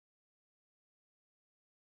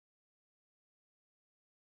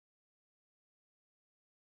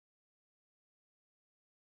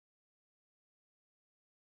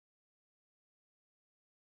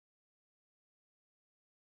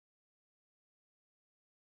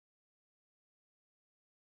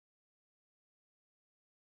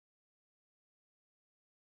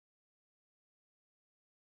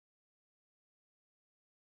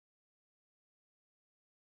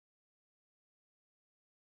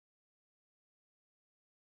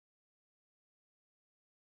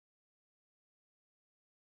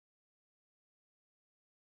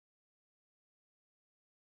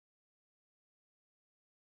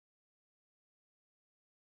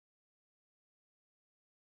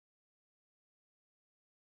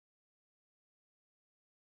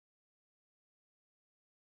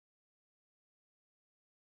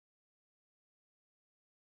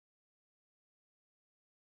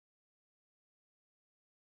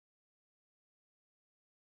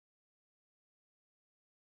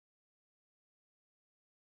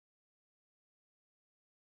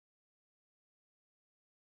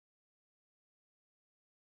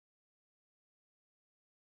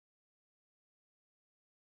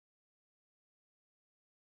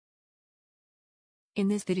In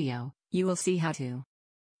this video, you will see how to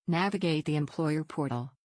navigate the employer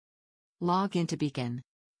portal. Log into Beacon.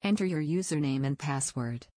 Enter your username and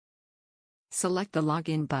password. Select the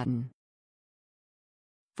Login button.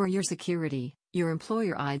 For your security, your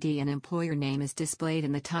employer ID and employer name is displayed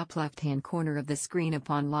in the top left-hand corner of the screen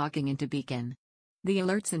upon logging into Beacon. The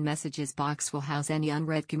Alerts and Messages box will house any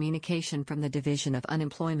unread communication from the Division of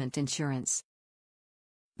Unemployment Insurance.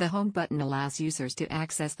 The Home button allows users to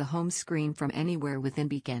access the home screen from anywhere within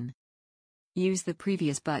Beacon. Use the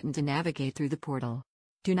previous button to navigate through the portal.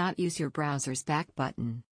 Do not use your browser's back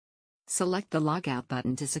button. Select the Logout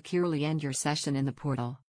button to securely end your session in the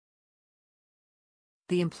portal.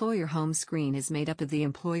 The Employer Home screen is made up of the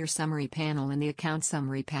Employer Summary panel and the Account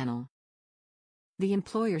Summary panel. The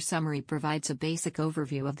Employer Summary provides a basic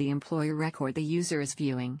overview of the employer record the user is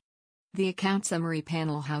viewing. The Account Summary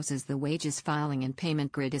panel houses the Wages Filing and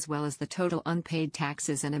Payment grid as well as the Total Unpaid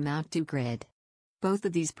Taxes and Amount Due grid. Both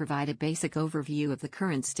of these provide a basic overview of the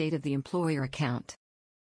current state of the employer account.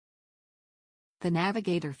 The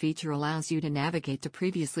Navigator feature allows you to navigate to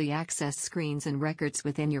previously accessed screens and records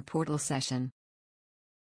within your portal session.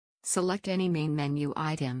 Select any main menu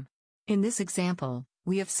item. In this example,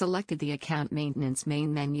 we have selected the Account Maintenance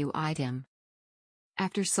main menu item.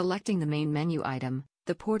 After selecting the main menu item,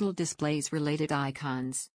 the portal displays related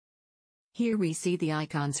icons. Here we see the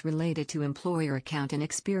icons related to employer account and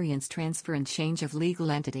experience transfer and change of legal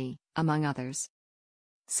entity, among others.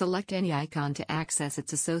 Select any icon to access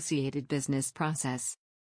its associated business process.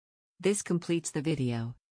 This completes the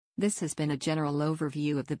video. This has been a general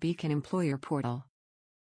overview of the Beacon Employer Portal.